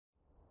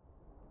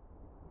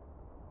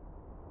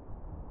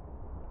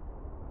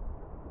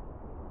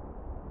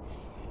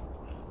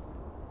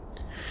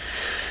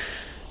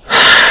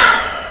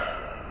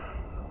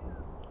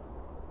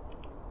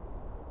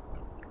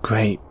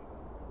great.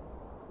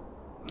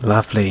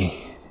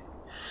 Lovely.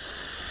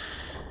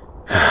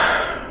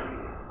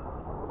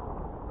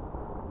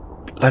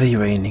 Bloody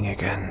raining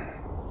again.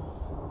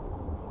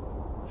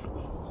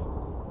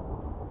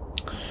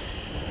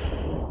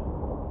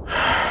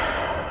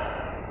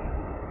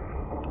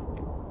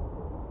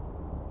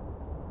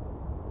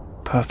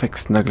 Perfect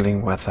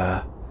snuggling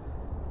weather.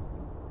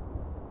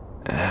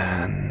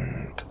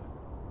 And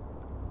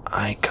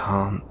I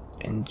can't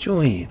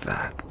enjoy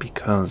that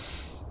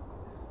because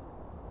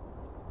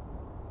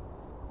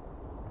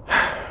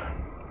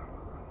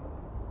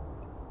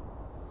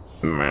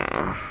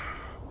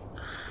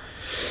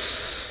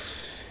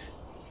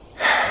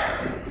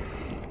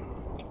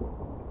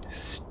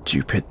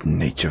stupid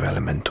nature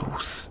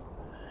elementals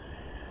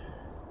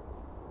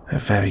are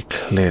very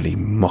clearly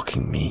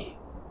mocking me.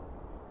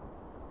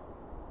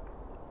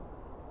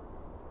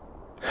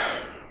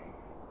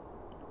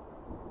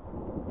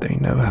 They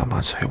know how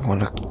much I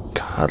want to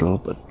cuddle,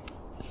 but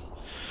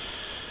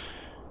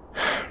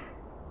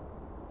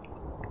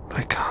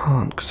I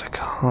can't, because I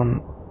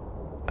can't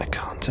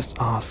just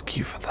ask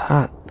you for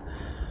that.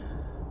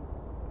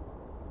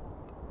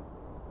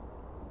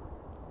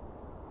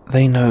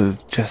 They know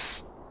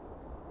just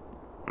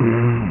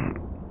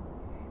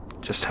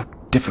how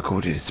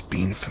difficult it has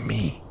been for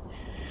me.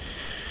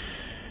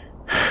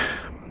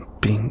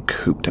 Being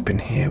cooped up in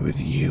here with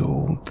you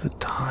all the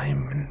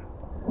time, and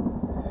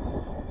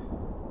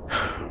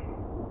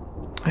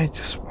I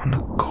just want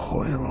to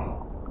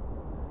coil.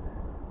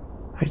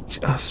 I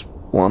just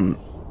want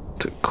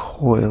to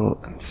coil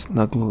and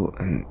snuggle,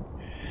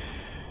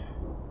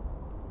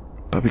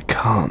 but we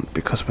can't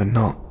because we're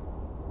not.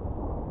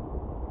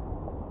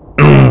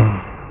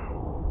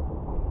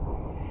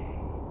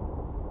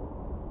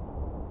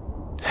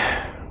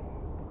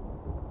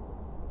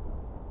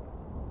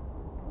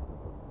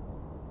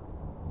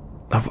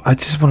 I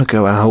just want to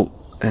go out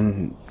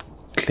and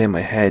clear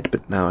my head,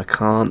 but now I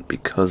can't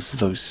because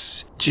those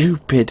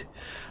stupid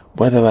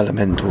weather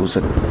elementals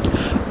are...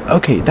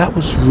 Okay, that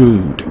was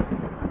rude.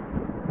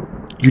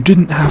 You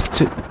didn't have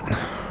to...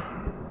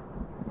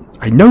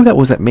 I know that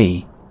was at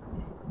me.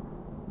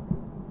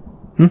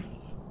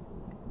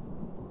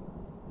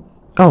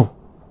 Oh.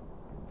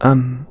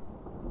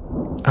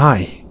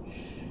 Hi.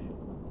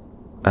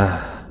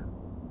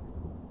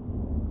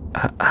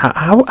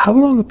 How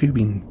long have you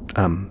been,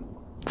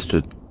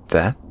 stood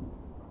there?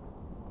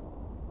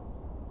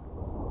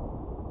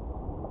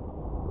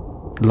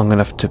 Long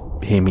enough to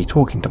hear me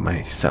talking to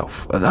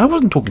myself. I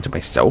wasn't talking to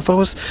myself, I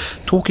was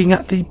talking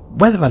at the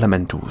weather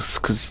elementals,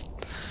 because,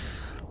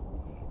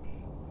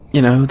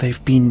 you know,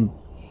 they've been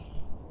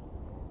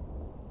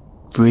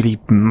really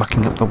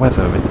mucking up the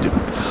weather. And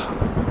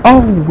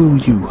oh, will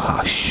you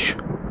hush?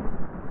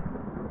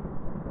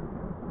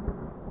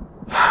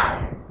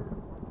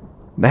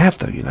 They have,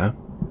 though, you know.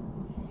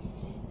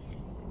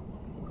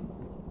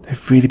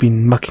 They've really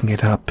been mucking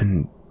it up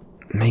and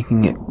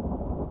making it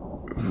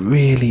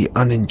really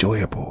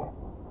unenjoyable.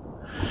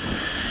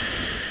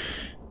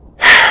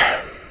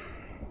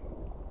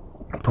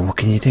 But what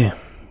can you do?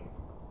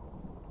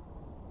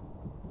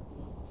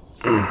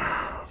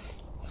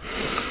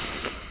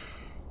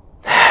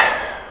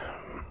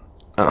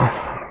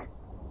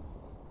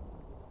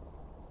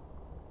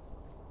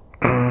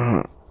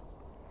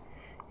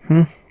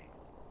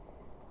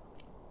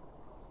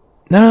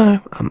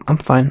 No, I'm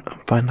fine. I'm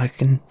fine. I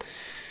can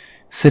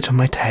sit on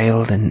my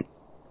tail and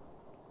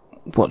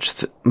watch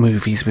the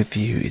movies with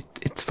you.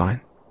 It's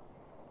fine.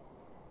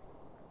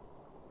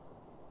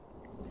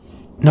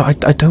 No, I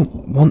don't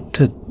want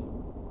to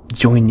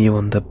join you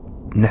on the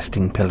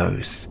nesting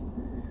pillows.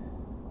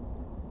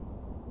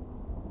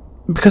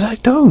 Because I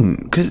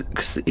don't.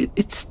 Because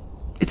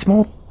it's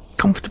more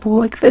comfortable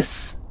like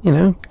this, you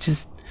know,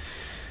 just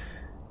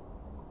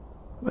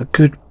a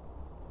good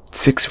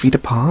 6 feet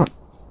apart,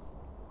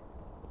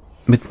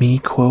 with me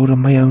coiled on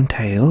my own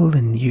tail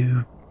and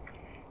you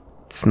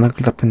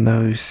snuggled up in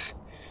those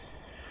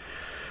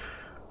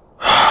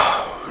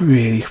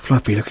really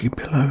fluffy looking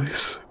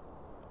pillows.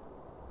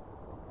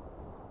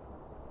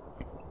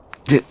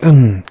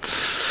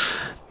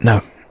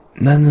 No.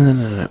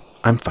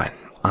 I'm fine.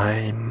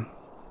 I'm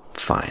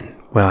fine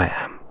where I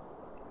am.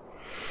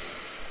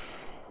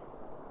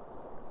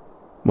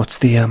 What's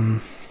the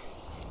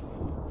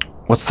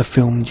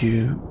film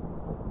you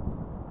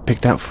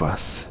picked out for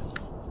us?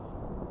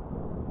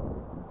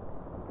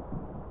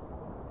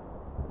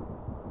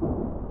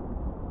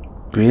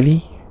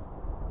 Really?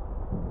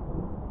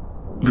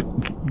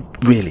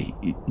 Really?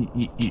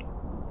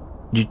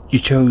 You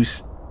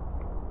chose...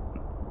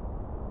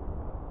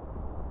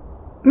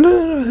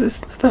 No,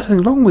 there's nothing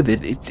wrong with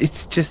it.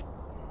 It's just...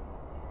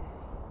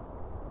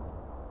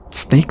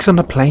 snakes on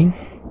a plane?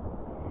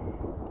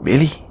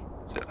 Really?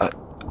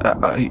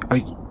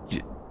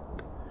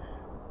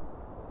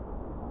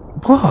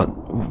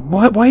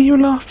 What? Why are you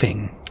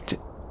laughing?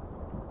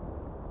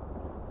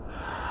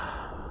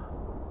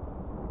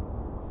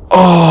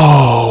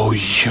 Oh,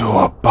 you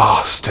a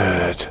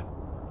bastard.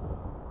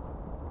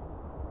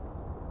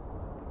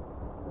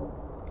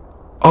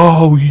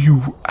 Oh,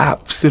 you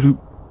absolute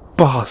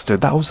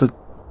bastard. That was a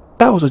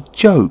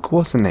joke,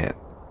 wasn't it?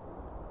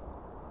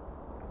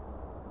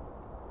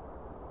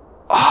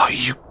 Oh,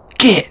 you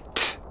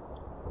git.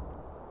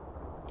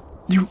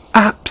 You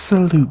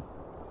absolute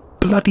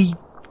bloody...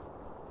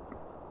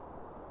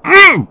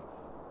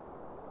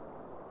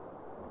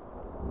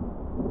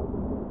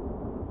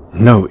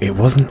 No, it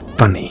wasn't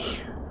funny.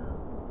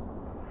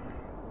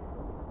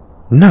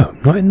 No,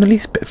 not in the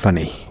least bit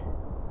funny.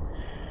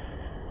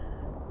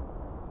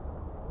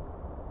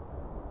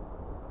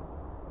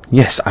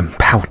 Yes, I'm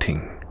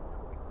pouting.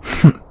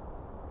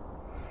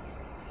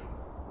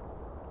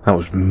 That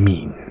was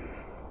mean.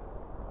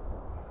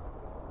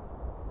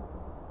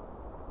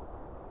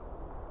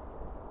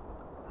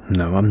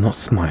 No, I'm not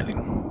smiling.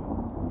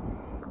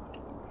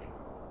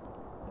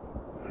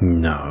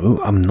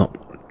 No, I'm not.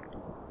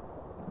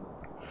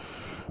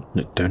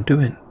 No, don't do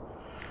it.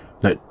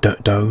 No,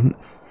 don't.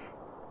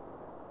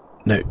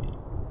 No.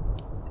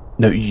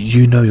 No,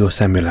 you know your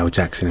Samuel L.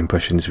 Jackson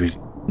impression is really...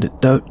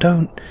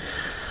 Don't.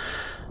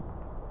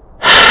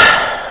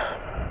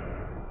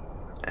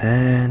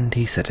 And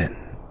he said it.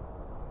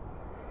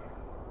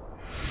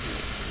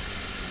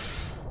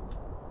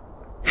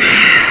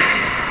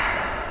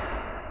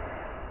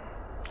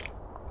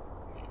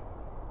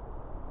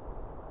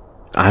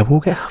 I will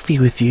get huffy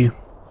with you.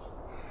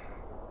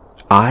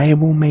 I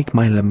will make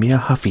my Lamia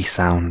huffy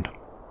sound.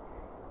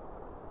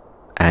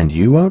 And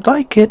you won't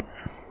like it.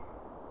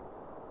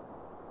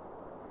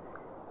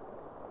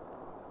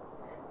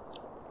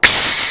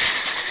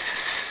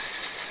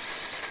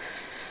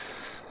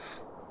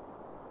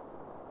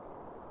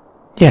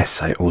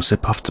 Yes, I also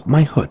puffed up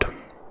my hood.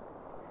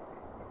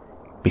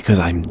 Because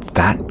I'm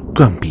that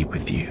grumpy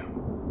with you.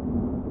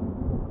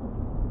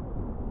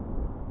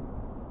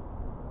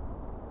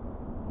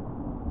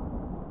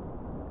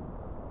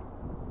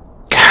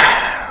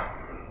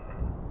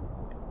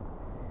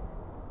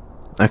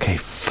 Okay,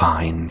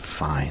 fine.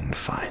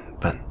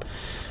 But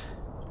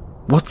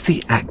what's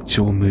the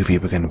actual movie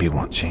we're going to be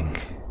watching?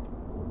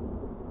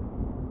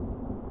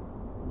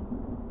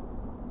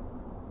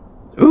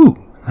 Ooh,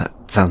 that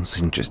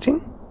sounds interesting.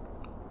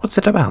 What's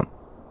it about?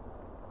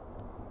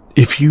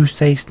 If you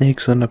say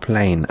snakes on a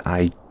plane,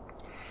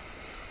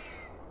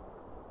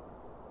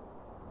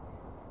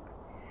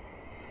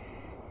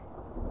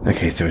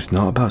 Okay, so it's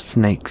not about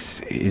snakes.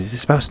 Is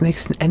this about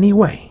snakes in any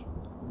way?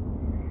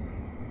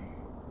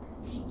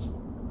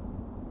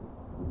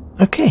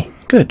 Okay,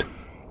 good.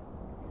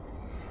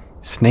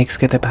 Snakes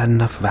get a bad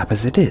enough rap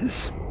as it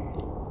is.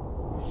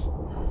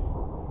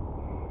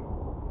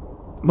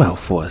 Well,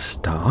 for a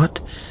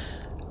start,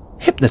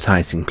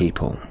 hypnotizing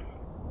people.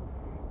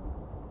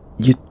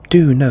 You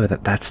do know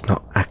that that's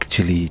not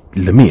actually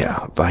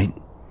Lamia, right?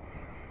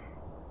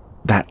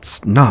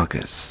 That's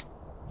Nagas,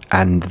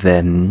 and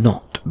they're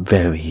not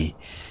very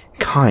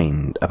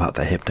kind about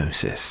their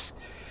hypnosis.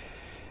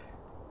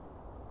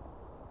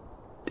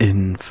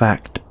 In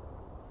fact,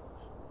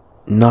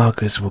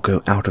 Nagas will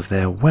go out of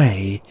their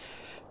way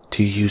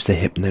to use the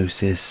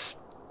hypnosis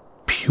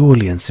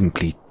purely and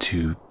simply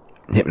to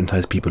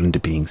hypnotize people into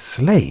being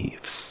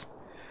slaves.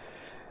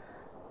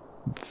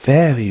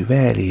 Very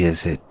rarely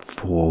is it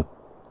for,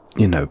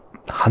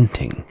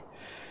 hunting.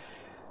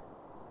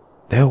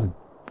 They'll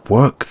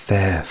work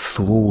their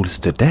thralls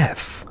to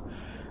death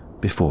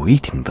before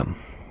eating them.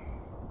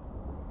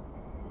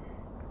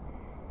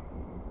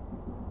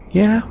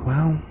 Yeah,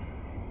 well,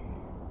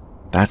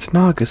 that's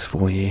Nagas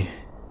for you.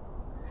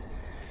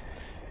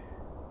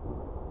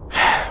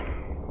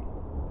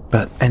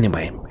 But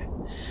anyway,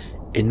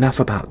 enough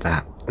about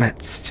that.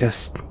 Let's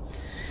just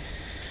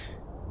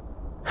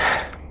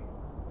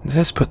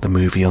put the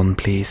movie on,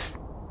 please.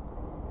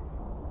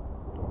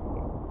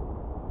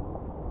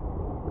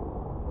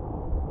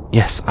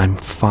 Yes, I'm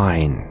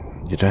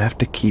fine. You don't have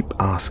to keep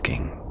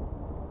asking.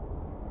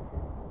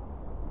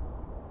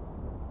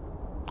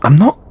 I'm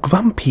not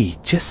grumpy.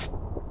 Just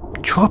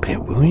drop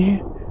it, will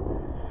you?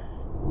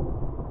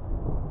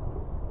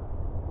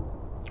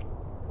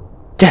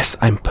 Yes,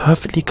 I'm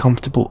perfectly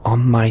comfortable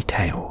on my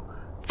tail.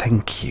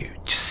 Thank you.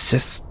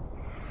 Just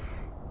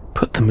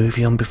put the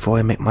movie on before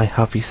I make my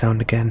huffy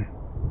sound again.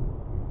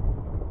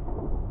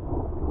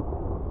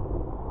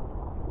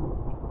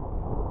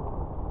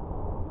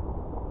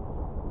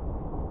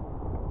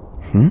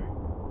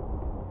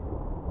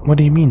 What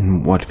do you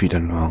mean, what have you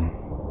done wrong?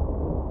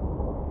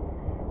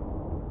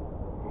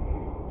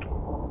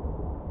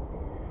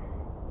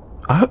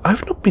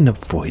 I've not been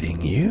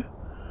avoiding you.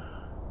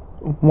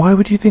 Why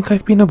would you think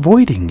I've been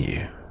avoiding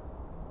you?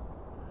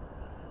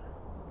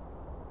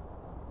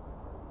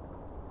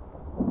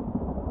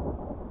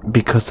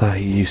 Because I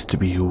used to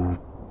be all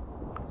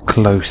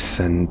close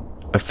and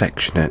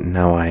affectionate, and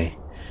now I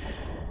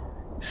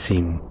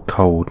seem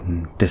cold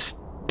and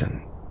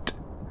distant.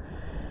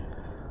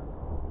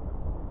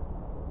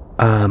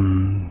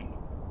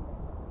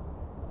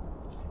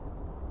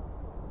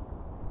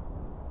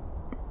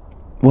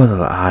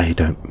 Well, I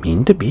don't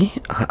mean to be.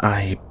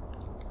 I'm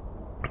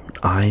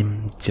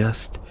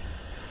just...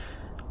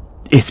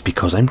 It's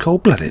because I'm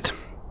cold-blooded.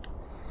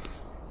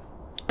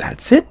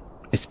 That's it.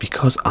 It's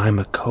because I'm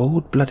a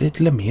cold-blooded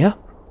Lamia,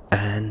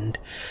 and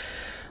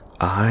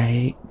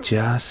I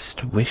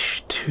just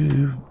wish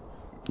to,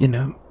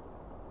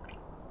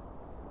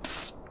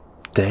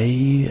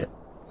 stay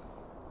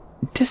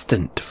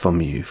distant from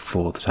you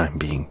for the time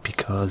being,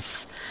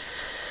 because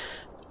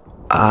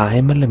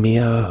I'm a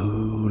Lamia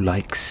who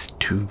likes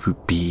to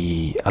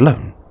be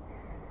alone.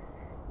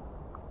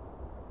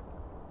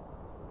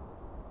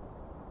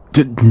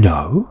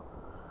 No.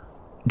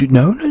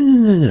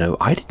 No.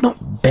 I did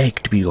not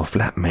beg to be your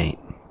flatmate.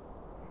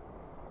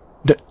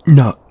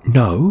 No.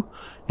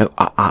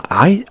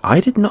 I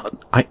did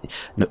not. I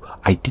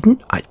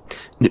didn't.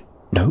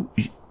 No.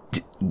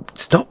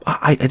 Stop.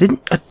 I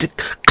didn't.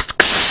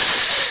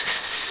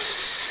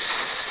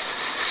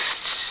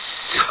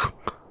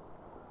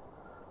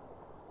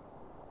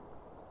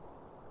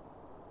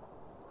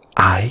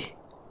 I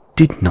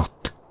did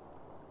not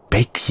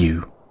beg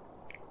you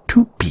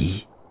to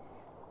be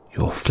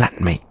your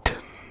flatmate.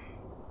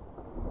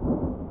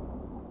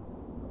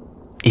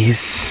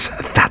 Is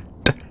that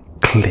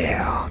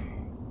clear?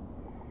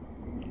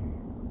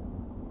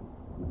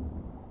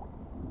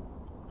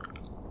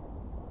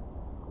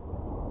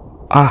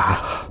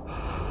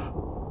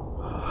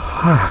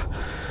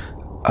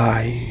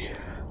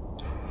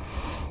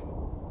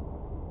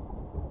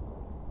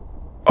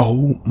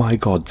 Oh my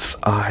gods,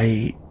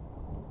 I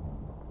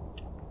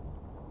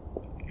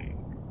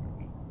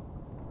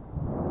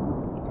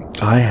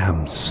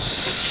am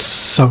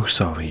so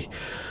sorry.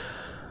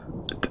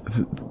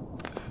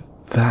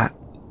 That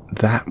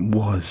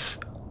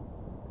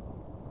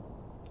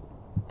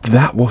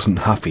wasn't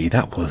huffy,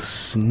 that was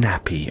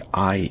snappy.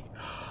 I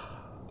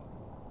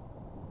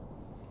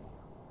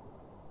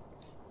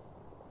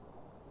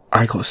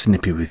got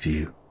snippy with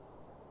you.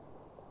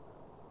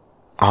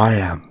 I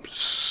am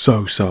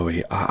so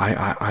sorry.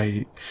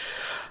 I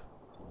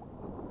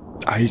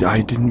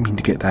didn't mean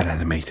to get that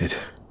animated.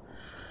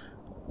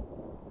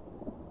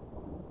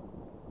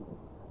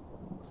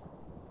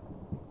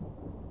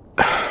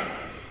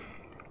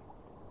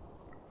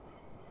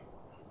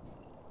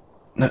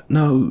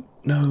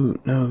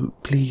 No,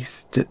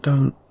 please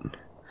don't.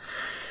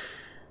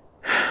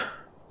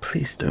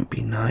 Please don't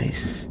be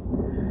nice.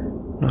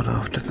 Not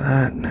after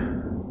that.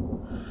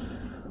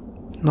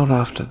 Not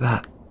after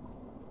that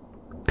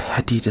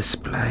petty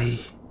display.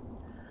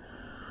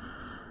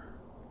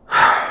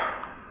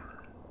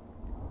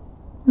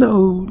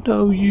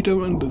 No, you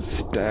don't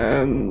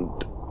understand.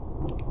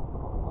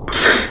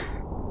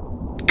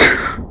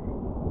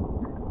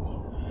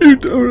 You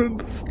don't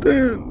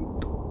understand.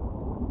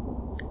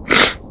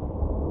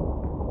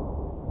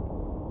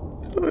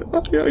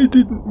 I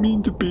didn't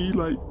mean to be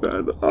like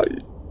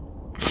that.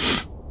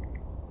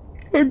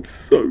 I'm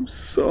so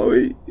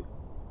sorry.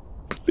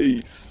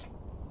 Please,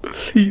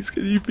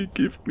 can you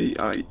forgive me?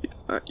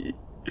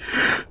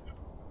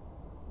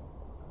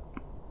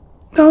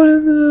 No,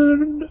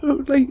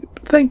 like,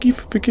 thank you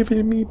for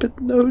forgiving me, but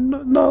no,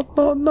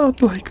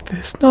 not like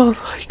this, not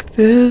like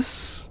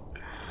this.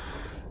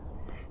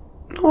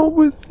 Not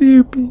with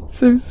you being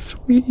so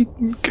sweet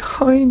and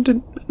kind,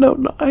 and no,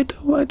 I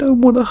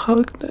don't want to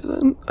hug.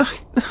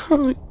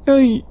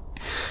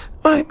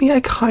 I mean, I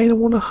kind of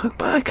want to hug,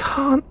 but I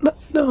can't.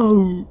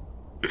 No.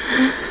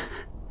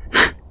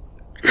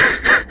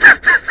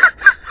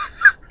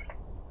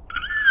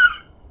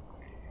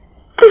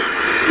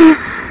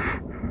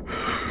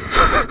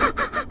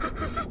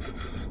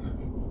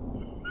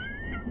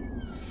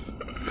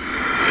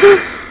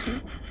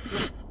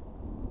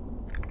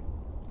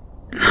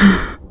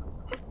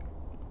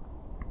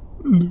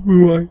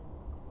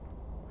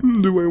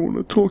 Do I want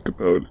to talk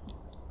about it?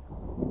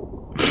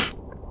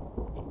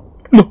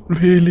 Not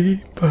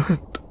really,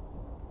 but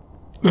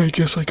I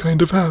guess I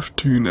kind of have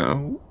to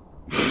now.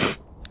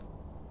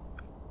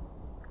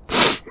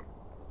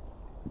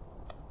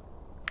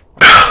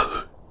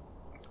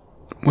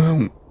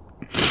 Well,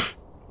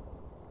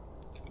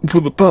 for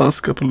the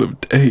past couple of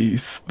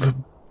days,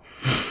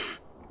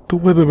 the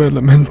weather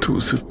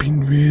elementals have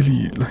been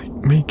really,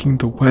 making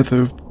the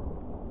weather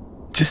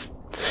just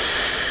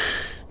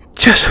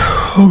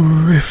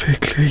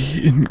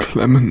horrifically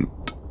inclement,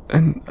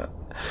 and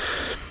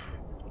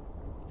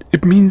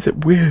it means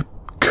that we're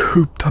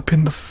cooped up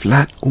in the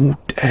flat all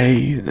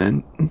day,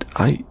 and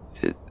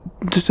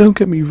don't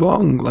get me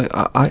wrong,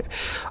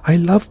 I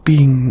love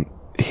being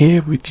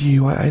here with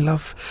you, I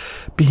love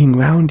being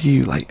around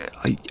you,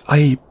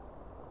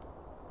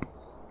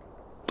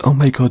 oh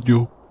my god,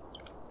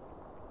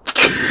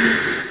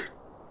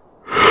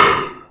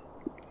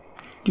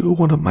 You're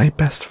one of my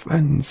best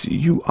friends.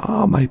 You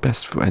are my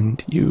best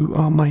friend. You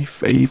are my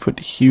favourite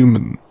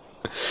human.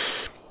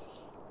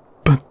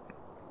 But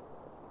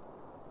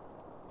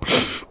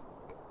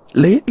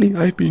lately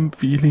I've been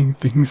feeling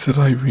things that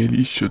I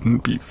really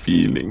shouldn't be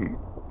feeling.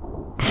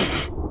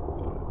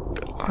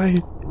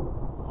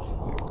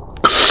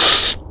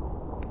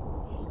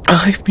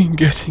 I've been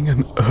getting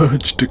an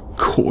urge to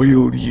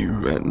coil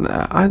you, and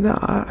I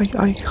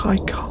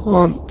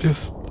can't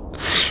just.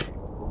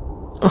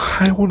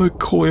 I want to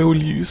coil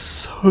you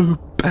so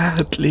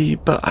badly,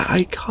 but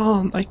I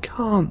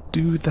can't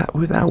do that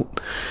without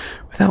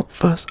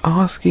first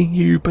asking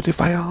you. But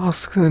if I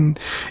ask, then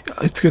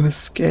it's gonna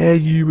scare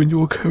you, and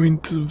you're going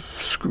to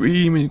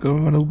scream, and you're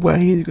gonna run away,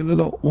 and you're gonna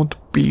not want to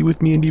be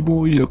with me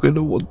anymore. You're not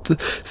gonna want to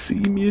see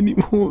me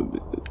anymore.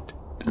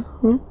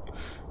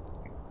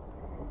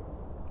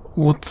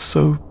 What's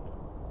so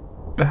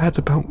bad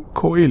about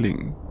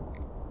coiling?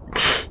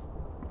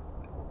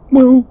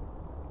 Well,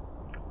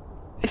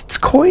 it's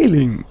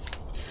coiling.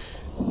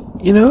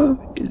 You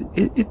know,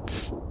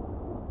 it's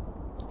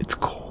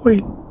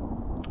coil.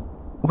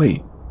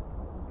 Wait,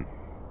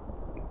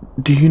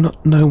 do you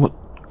not know what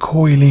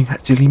coiling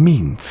actually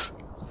means?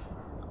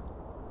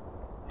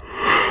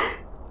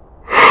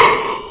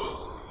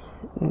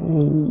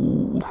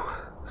 Oh,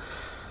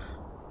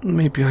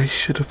 maybe I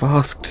should have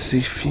asked to see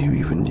if you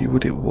even knew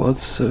what it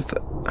was, so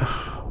that.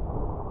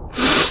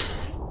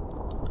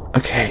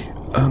 Okay,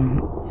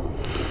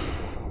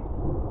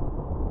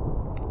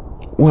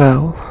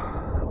 well.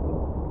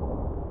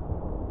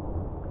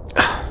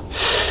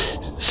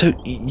 So,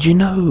 you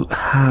know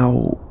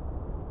how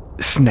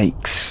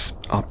snakes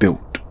are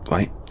built,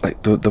 right?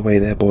 Like the way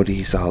their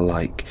bodies are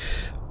like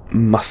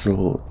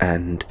muscle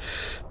and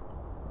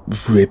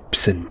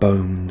ribs and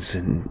bones,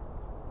 and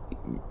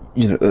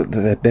you know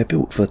they're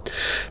built for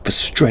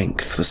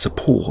strength, for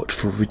support,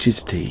 for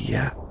rigidity.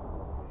 Yeah.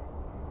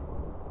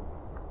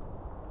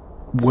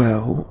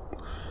 Well,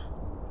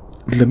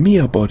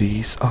 Lamia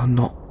bodies are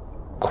not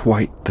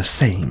quite the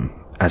same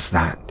as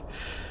that.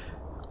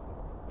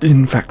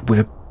 In fact,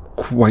 we're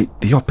quite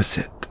the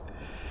opposite.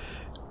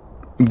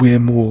 We're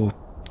more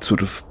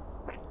sort of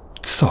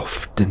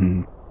soft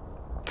and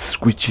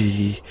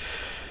squidgy,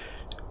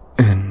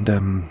 and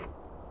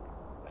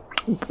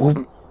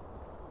well,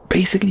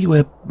 basically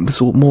we're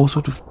more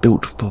sort of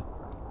built for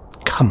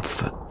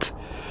comfort,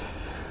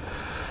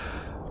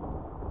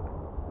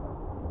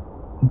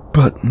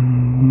 but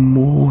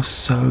more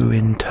so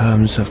in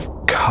terms of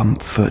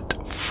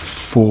comfort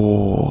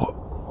for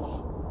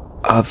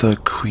other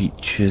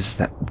creatures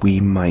that we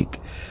might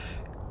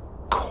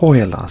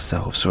coil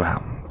ourselves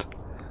around.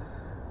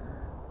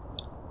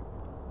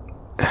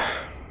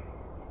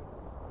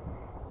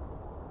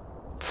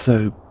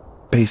 So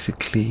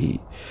basically,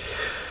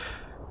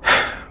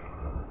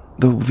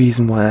 the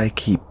reason why I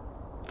keep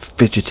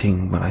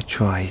fidgeting when I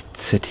try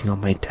sitting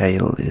on my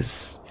tail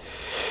is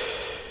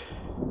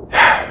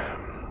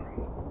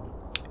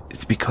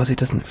it's because it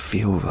doesn't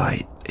feel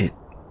right.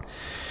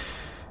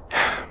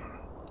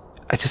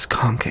 I just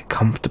can't get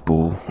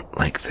comfortable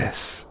like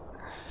this.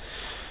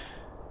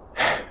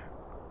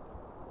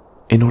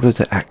 In order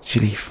to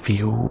actually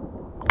feel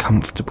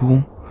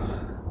comfortable,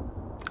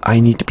 I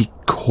need to be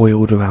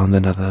coiled around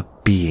another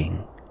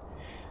being.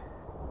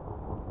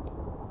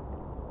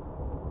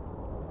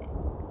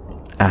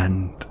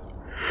 And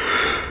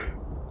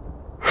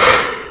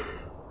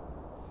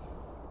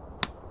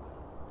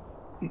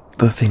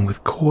the thing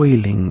with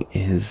coiling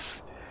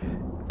is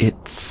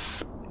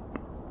it's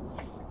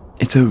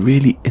a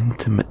really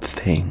intimate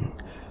thing,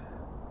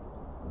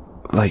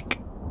 like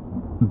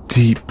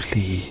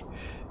deeply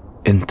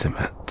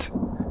intimate,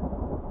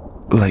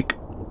 like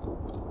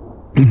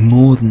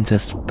more than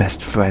just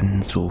best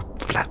friends or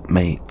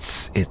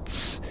flatmates.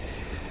 It's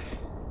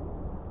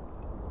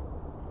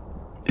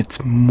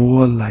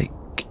more like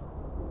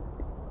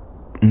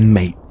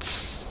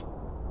mates,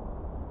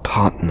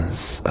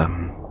 partners,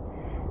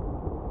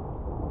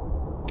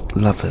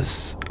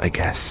 lovers, I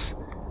guess.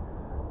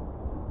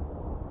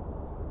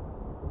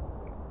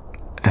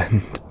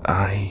 And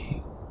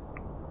I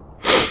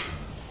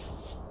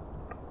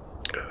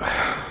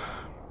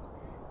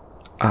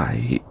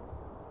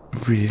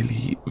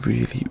really,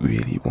 really,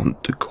 really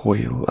want to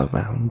coil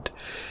around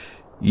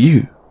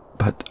you,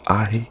 but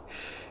I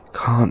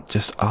can't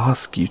just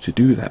ask you to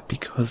do that,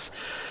 because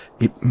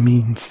it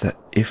means that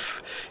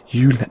if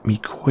you let me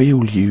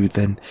coil you,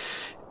 then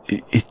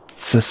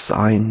it's a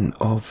sign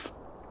of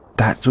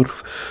that sort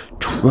of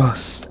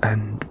trust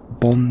and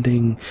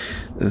bonding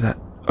that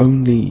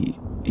only,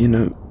 you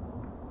know,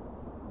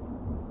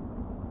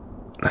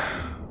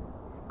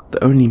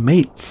 that only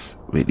mates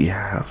really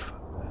have.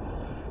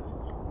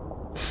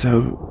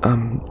 So,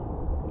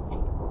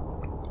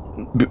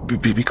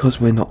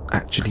 because we're not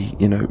actually,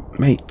 you know,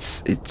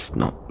 mates, it's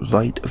not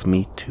right of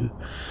me to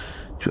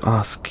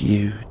ask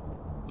you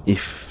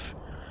if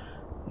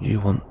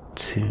you want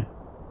to.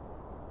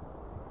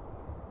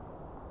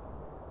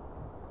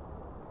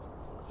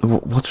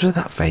 What's with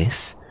that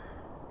face?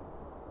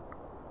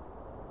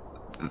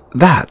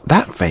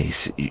 That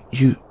face.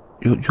 You're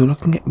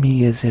looking at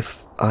me as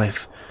if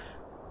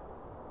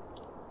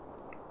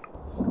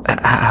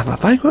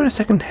have I grown a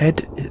second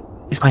head?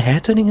 Is my hair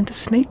turning into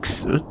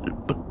snakes?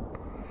 But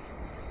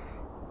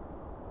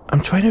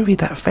I'm trying to read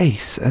that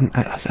face, and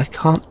I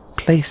can't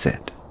place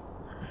it.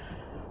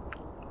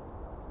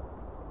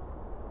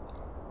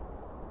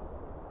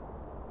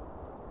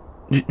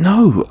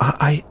 No,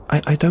 I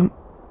don't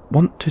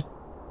want to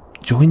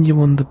join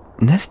you on the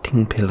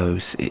nesting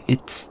pillows.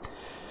 It's...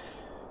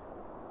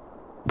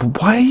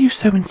 Why are you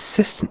so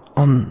insistent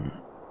on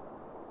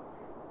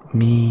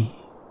me...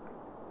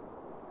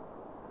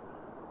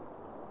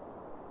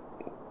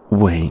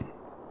 Wait.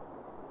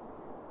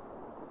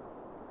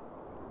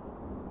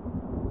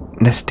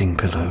 Nesting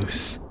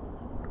pillows.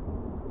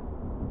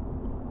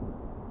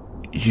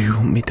 You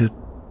want me to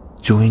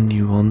join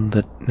you on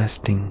the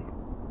nesting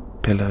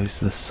pillows,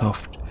 the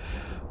soft,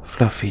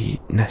 fluffy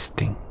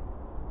nesting?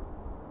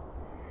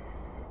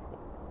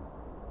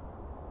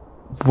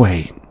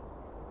 Wait.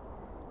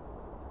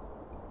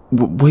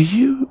 Were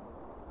you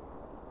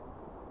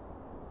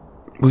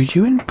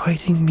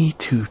inviting me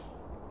to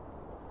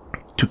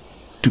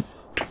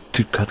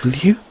cuddle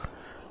you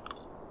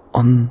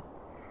on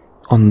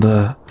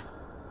the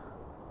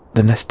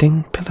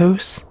nesting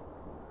pillows?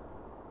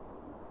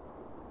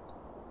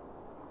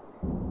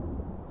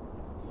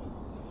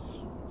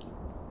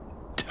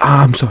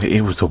 I'm sorry,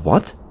 it was a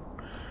what?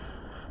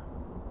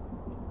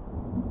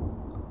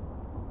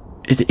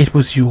 It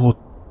was your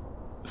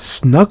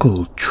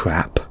snuggle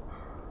trap.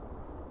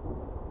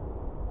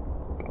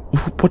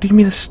 What do you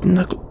mean a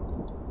snuggle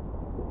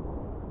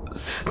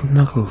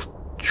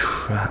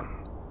trap?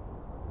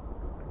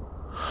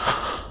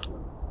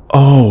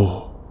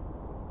 Oh.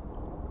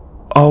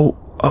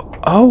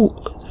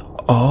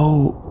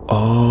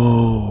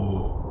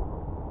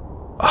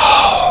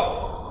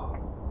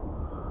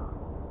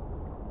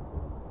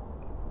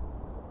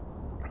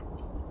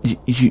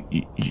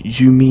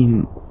 You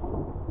mean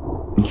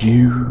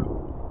you...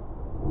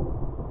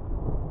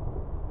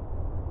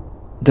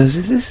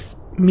 Does this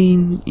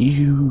mean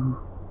you,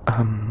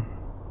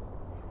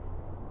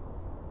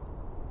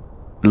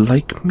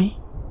 like me?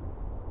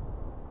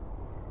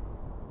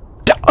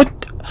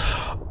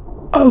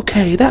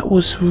 Okay, that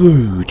was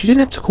rude. You didn't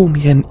have to call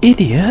me an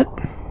idiot.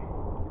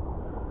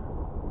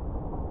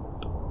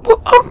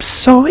 Well, I'm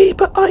sorry,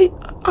 but I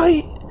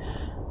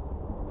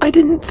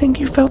didn't think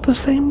you felt the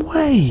same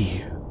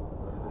way.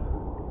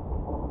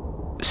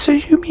 So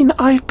you mean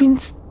I've been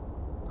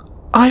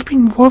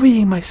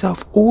worrying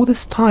myself all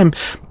this time,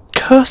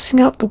 cursing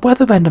out the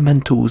weather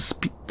elementals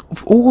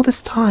all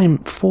this time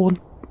for...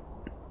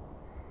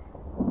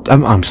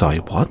 I'm sorry,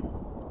 what?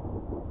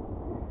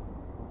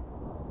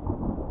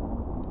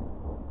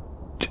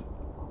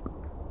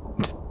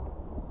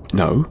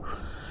 No.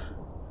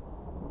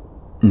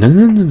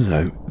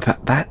 No.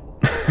 That...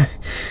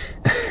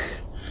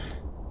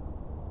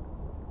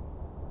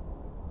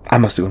 I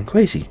must have gone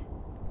crazy.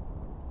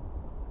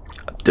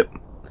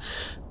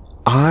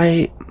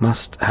 I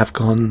must have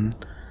gone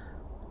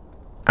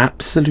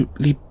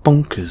absolutely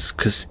bonkers,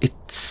 because it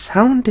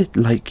sounded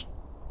like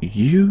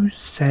you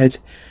said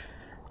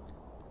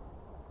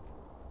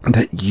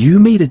that you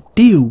made a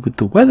deal with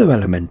the weather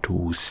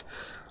elementals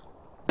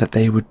that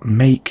they would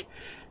make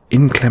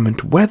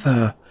inclement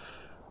weather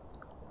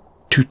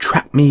to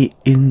trap me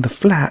in the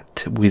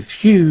flat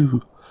with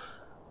you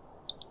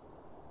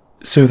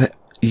so that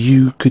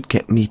you could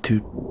get me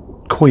to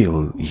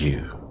coil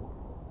you.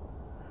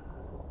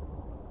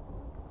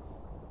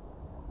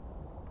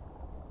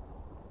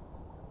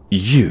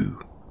 You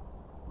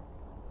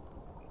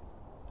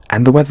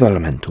and the weather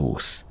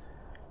elementals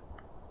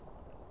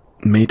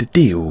made a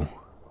deal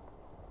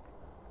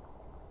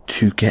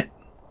to get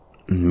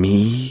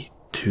me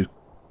to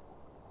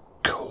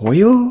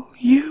coil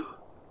you?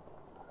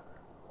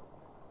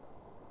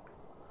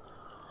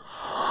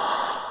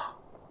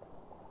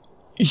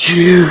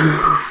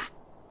 You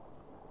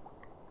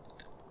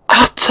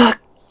utter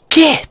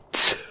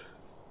git!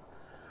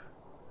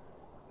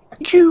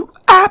 You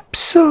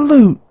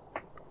absolute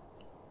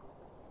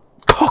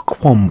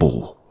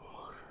cockwomble!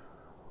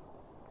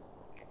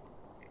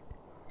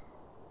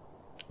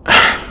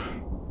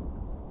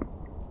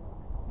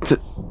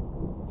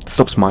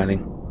 Stop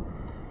smiling.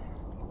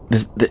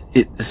 This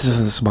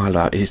doesn't smile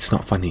out. It's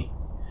not funny.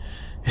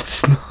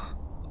 It's not.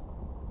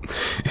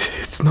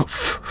 It's not.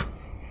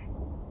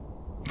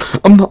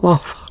 I'm not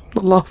laughing. I'm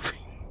not laughing.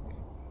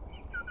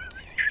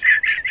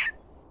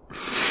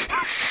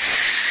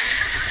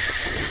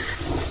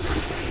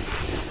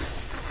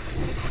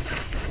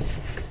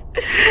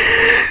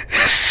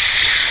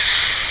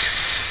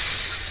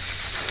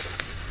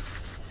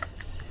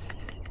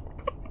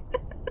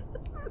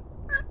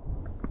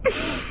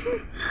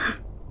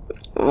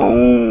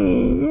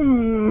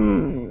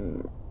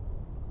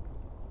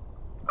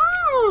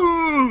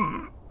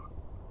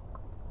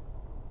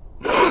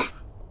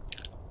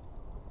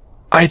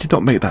 I did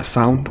not make that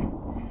sound.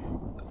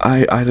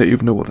 I don't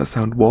even know what that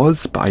sound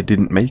was, but I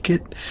didn't make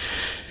it.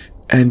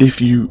 And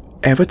if you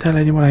ever tell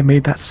anyone I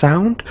made that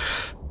sound,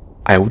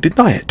 I will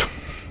deny it.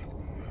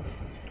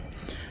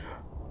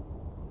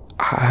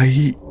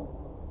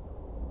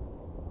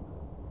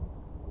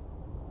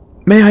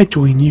 May I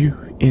join you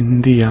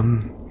in the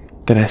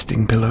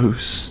nesting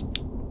pillows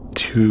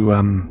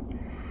to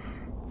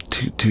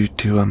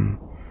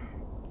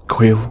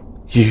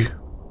coil you,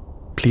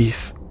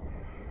 please?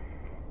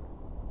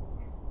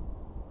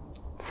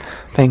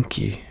 Thank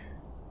you.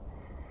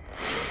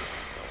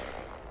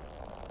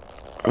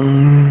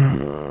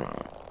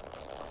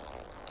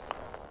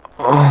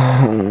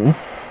 Oh,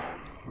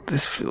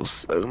 this feels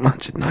so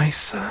much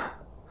nicer.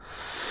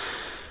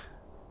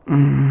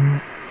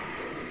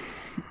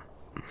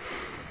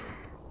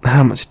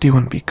 How much do you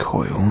want to be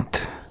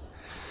coiled?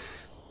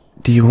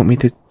 Do you want me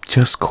to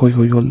just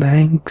coil your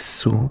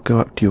legs, or go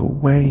up to your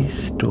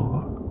waist,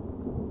 or...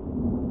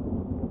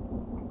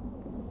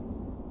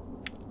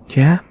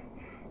 Yeah?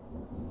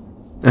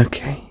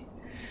 Okay.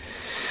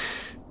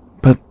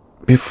 But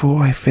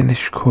before I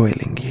finish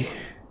coiling you...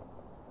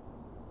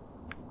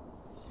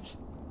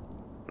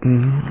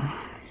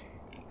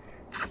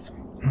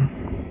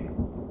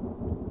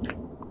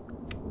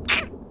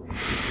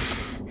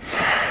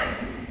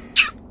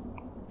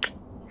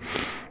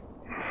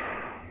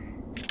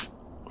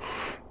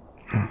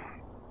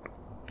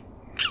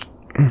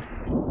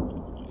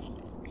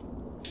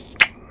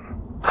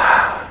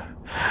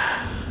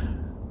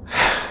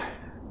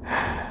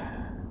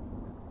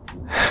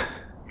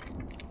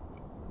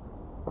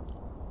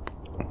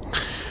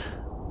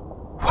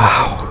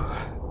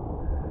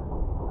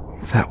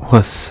 That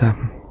was,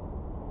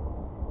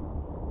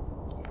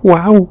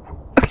 wow.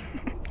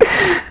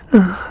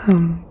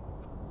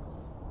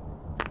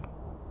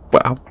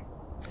 Wow.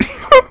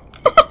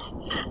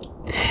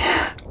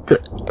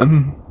 But,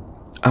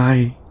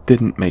 I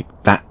didn't make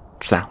that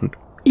sound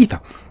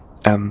either.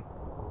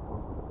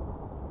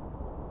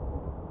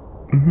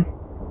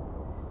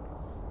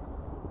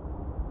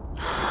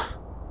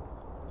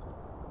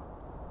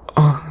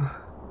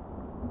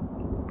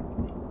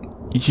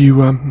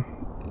 You,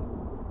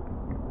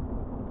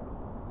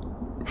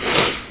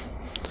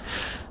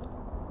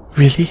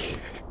 really?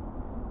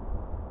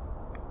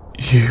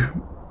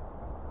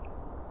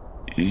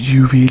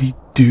 You really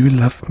do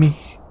love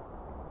me?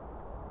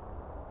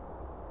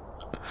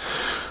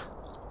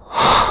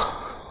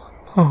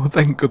 Oh,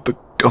 thank God the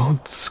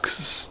gods,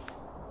 'cause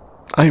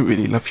I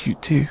really love you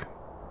too.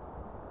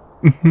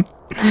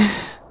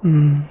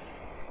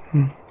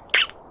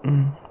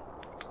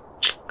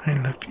 I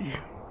love you.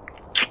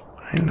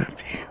 I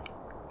love you.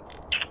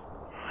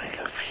 I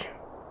love you.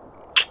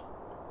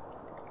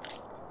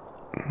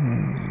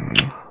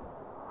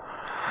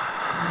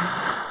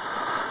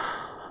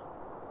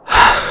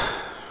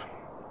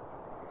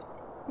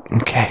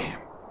 Okay.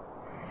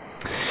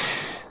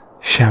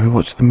 Shall we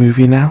watch the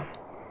movie now?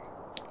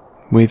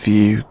 With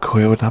you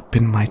coiled up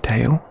in my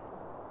tail?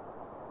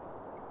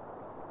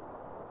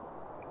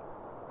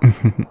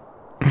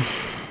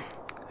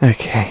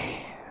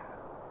 Okay.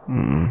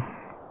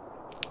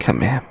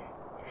 Come here.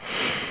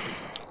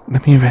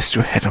 Let me rest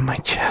your head on my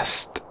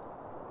chest.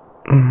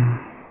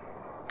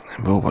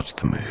 And we'll watch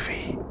the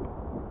movie.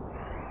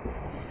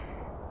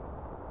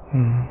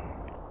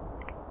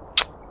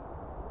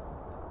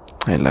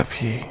 I love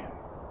you.